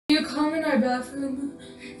You come in our bathroom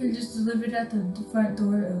and just deliver it at the front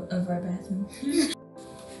door of our bathroom.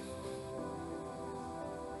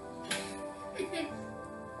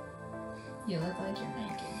 You look like you're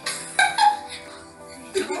naked.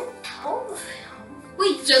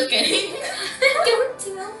 Wait, just kidding. Don't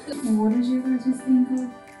tell. What did you just think of?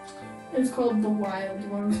 It's called the wild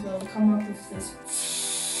ones. They'll come up with this.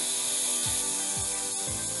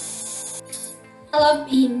 I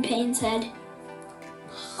love eating Payne's head.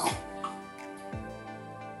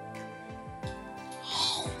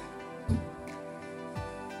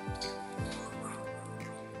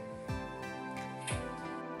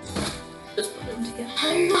 Just put them together.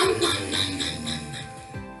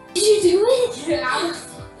 Did you do it? Yeah.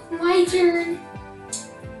 My turn.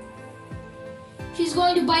 She's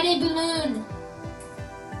going to bite a balloon.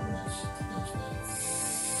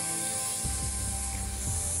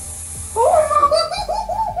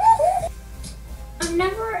 I've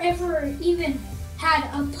never ever even had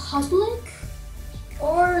a public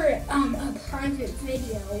or a private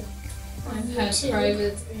video on I've had YouTube.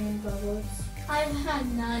 privates and publics. I've had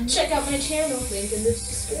none. Check out my channel, link in this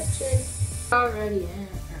description. Already in.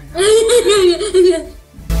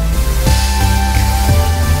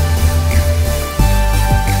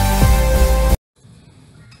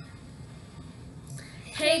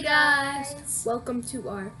 Hey guys! Welcome to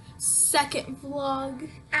our second vlog.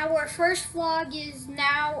 Our first vlog is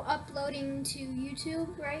now uploading to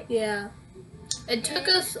YouTube, right? Yeah. It took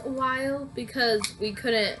us a while because we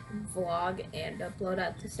couldn't vlog and upload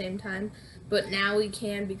at the same time, but now we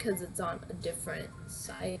can because it's on a different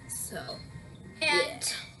site, so.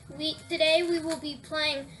 And today we will be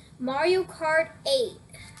playing Mario Kart 8.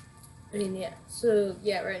 I mean, yeah. So,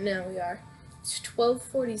 yeah, right now we are. It's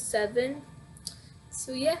 12:47.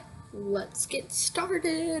 So, yeah, let's get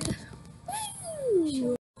started.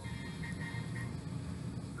 Woo!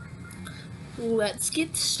 Let's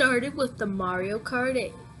get started with the Mario Kart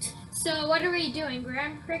 8. So what are we doing?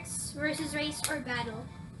 Grand Prix versus race or battle?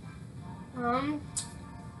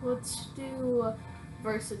 Let's do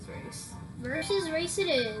versus race. Versus race it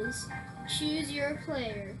is. Choose your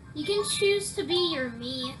player. You can choose to be your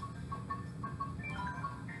me.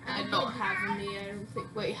 I don't have a me, I don't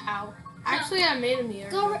think. Wait, how? Actually, I made a me.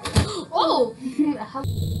 Go. Oh!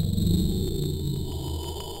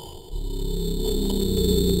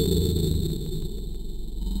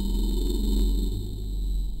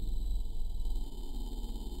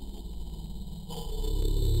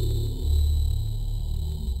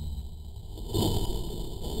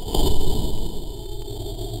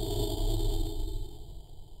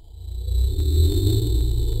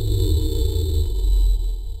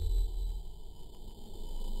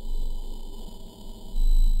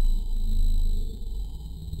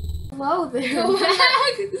 Hello there. Go back.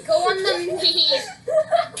 Go on the me.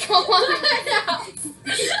 Go on.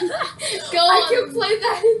 Go I on. can play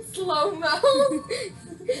that in slow-mo.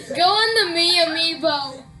 Go on the me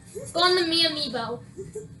amiibo. Go on the me amiibo.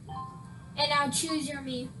 And now choose your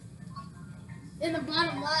me. In the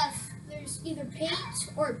bottom left, there's either Pate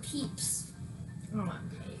or Peeps. I want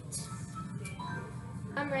Pate.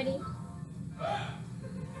 I'm ready.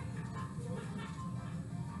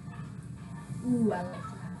 Ooh, I like that.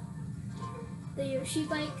 The Yoshi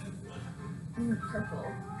bike. Ooh, purple.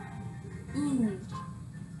 Ooh.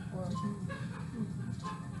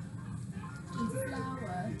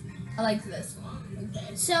 Flower. I like this one.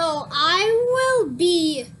 Okay. So I will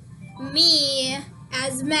be me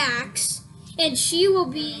as Max, and she will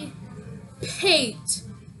be Pate.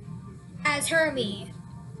 as her me.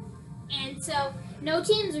 And so, no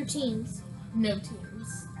teams or teams? No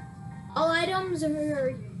teams. All items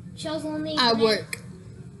are shells only? I work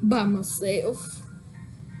by myself.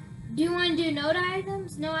 Do you want to do no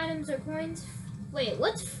items? No items or coins? Wait,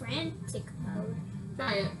 what's frantic mode?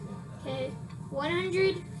 Try it. Okay,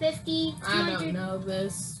 150, 200. I don't know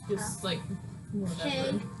this. Just like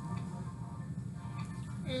Okay. whatever.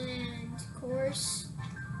 And course,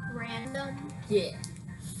 random, Yeah.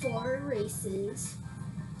 4 races.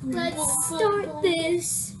 Let's start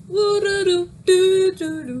this.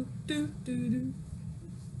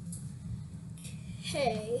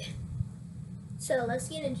 Okay. So let's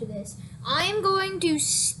get into this. I'm going to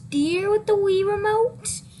steer with the Wii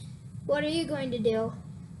remote. What are you going to do?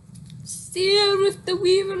 Steer with the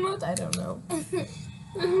Wii remote. I don't know.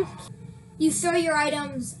 You throw your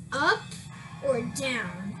items up or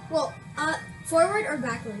down. Well, forward or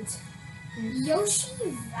backwards.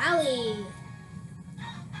 Yoshi Valley.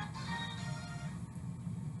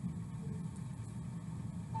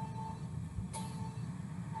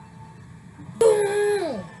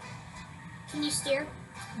 Boom! Can you steer?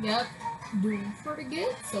 Yep. Doing pretty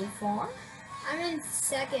good so far. I'm in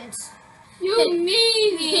second. You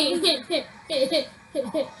meanie!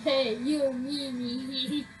 Hey, you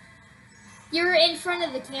meanie. You're in front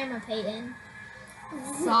of the camera, Peyton.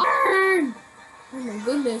 Sorry. Oh my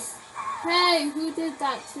goodness. Hey, who did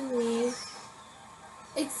that to me?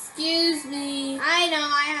 Excuse me. I know,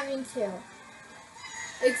 I haven't too.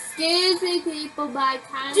 Excuse me, people, but I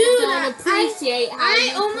kind of Dude, don't appreciate how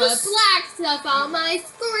I you almost- put black stuff on my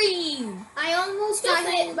screen. I almost got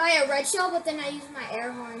hit by a red shell, but then I used my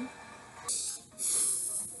air horn.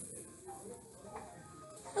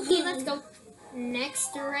 Okay, let's go.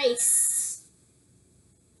 Next race.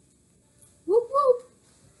 Whoop whoop.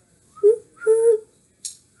 Whoop, whoop.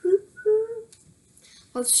 Whoop, whoop.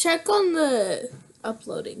 Let's check on the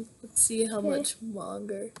uploading. Let's see how much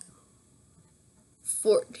longer.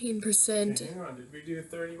 14%. Hang on, did we do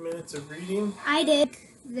 30 minutes of reading? I did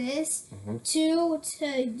this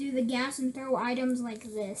to do the gas and throw items like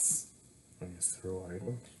this. I guess throw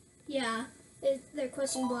items. Yeah, they're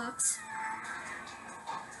question blocks.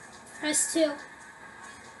 Press 2.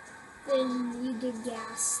 Then you do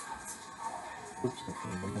gas. Oops,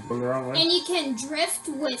 I'm going the wrong way. And you can drift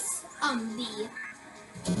with the.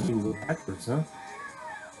 You can go backwards, huh?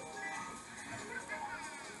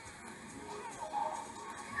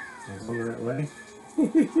 I'm going the right way.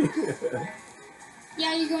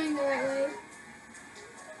 Yeah, you're going the right way.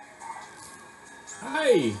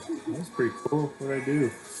 Hi! That's pretty cool. What'd I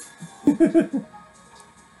do?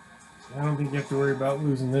 I don't think you have to worry about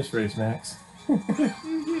losing this race, Max. I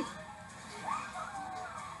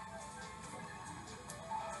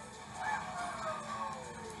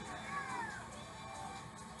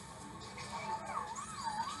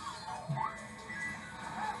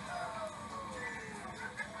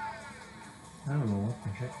don't know what the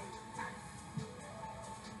heck.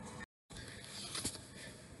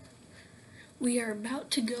 We are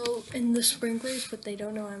about to go in the sprinklers, but they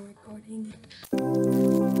don't know I'm recording.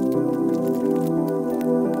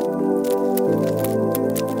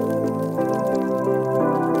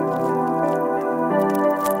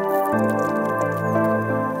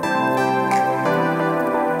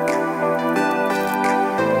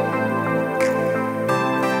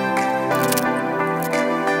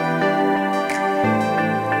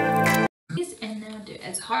 And now do it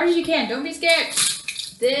as hard as you can. Don't be scared.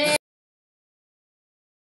 There.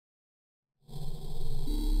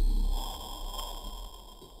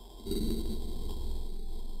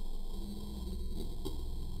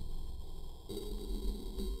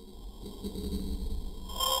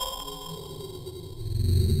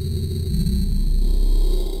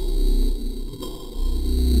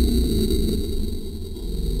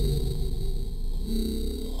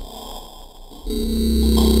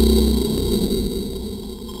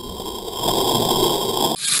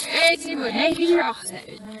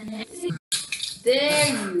 There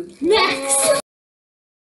you go. Next!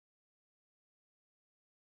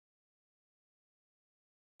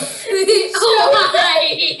 Oh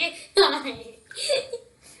my!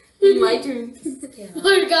 My turn.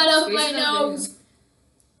 What got up my Squeeze it up nose?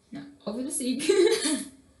 No, over the seat.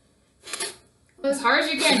 As hard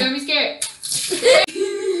as you can. Don't be scared.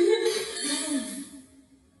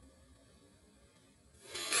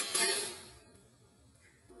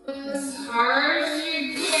 As hard as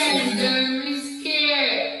you can. Don't be scared.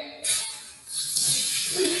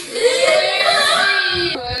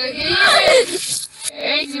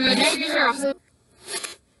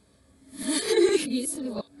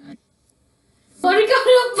 What got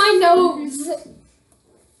up my nose?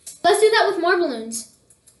 Let's do that with more balloons.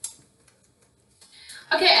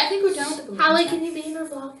 Okay, I think we're done with the balloons. Halle, can you be in our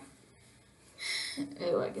vlog?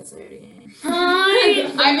 Oh, I guess I already am.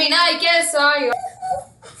 Hi! I mean, I guess I.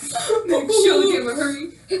 Make sure to give a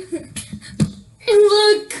hurry. And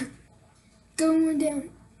look! Going down.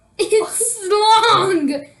 It's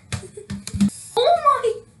long! Oh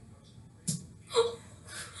my!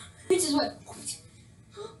 Which is what?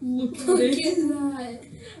 Look Look at that.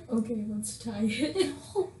 Okay, let's tie it.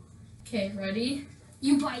 Okay, ready?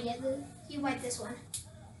 You bite it. You bite this one.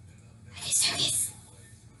 Like a circus.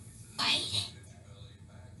 Bite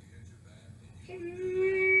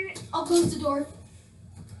it. I'll close the door.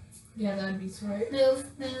 Yeah, that'd be smart. Move,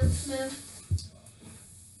 move, move.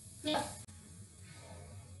 Yeah.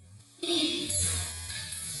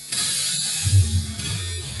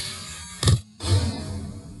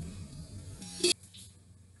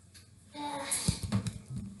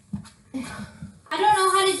 I don't know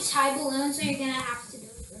how to tie balloons, so you're gonna have to do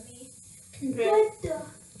it for me. Okay. What the?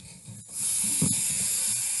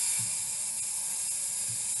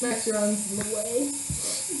 Max runs in the way.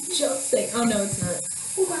 Just saying. Oh no, it's not.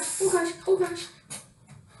 Oh gosh, oh gosh, oh gosh.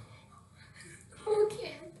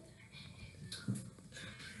 Okay.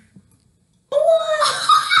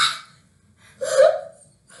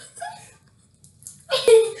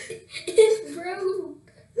 It broke.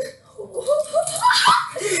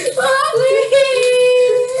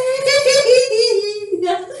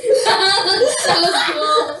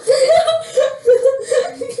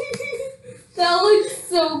 That looks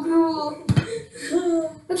so cool.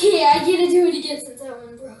 Okay, I get to do it again since that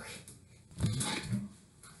one broke.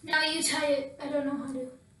 Now you tie it. I don't know how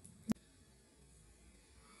to.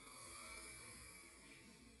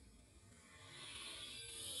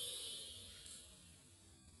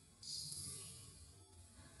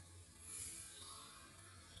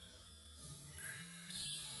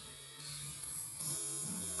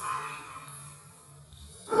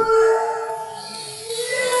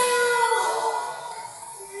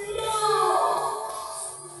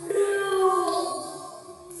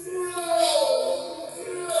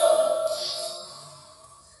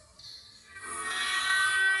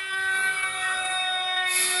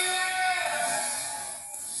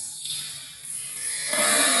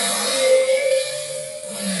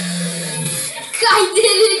 I did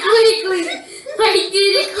it quickly. I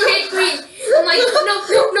did it quickly. I'm like,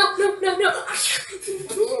 no.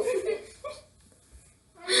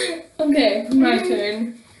 Okay, my turn.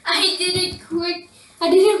 I did it quick. I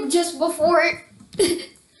did it just before. I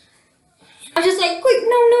was just like, quick,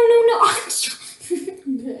 no.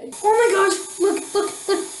 Okay. Oh my gosh, look.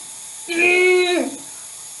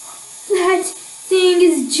 That thing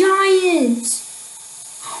is giant.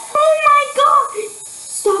 Oh my god.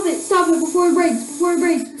 Stop it before it breaks.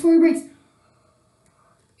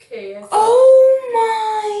 Okay. Oh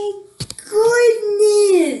my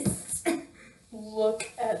goodness. Look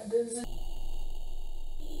at this.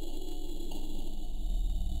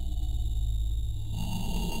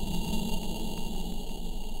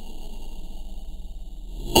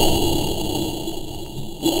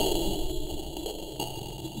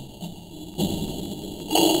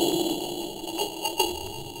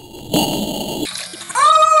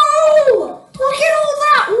 Oh! Look at all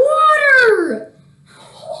that water!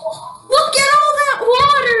 Look at all that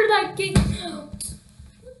water that came.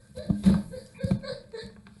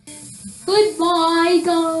 Goodbye,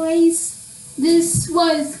 guys. This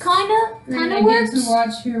was kind of worked. to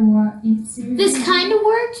watch your eat series. This kind of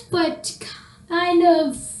worked, but kind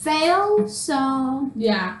of failed. So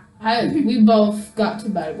Yeah, we both got to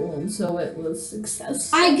bite one, so it was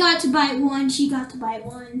successful. I got to bite one. She got to bite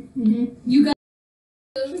one. You got.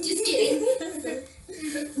 Just kidding.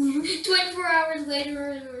 24 hours later,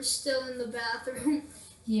 and we're still in the bathroom.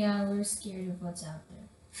 Yeah, we're scared of what's out there.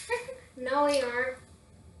 No, we aren't.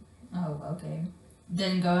 Oh, okay.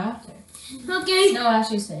 Then go out there. Okay. No,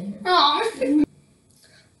 actually stay here. Oh.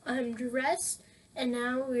 I'm dressed, and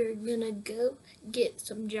now we're gonna go get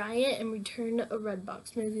some Giant and return a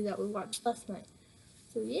Redbox movie that we watched last night.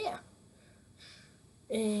 So yeah.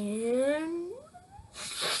 And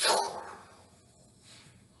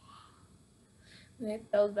okay,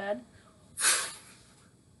 that was bad.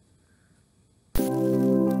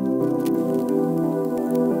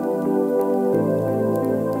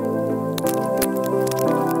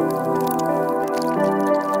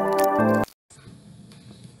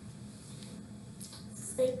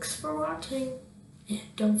 Thanks for watching, and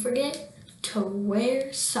don't forget to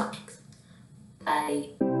wear socks. Bye.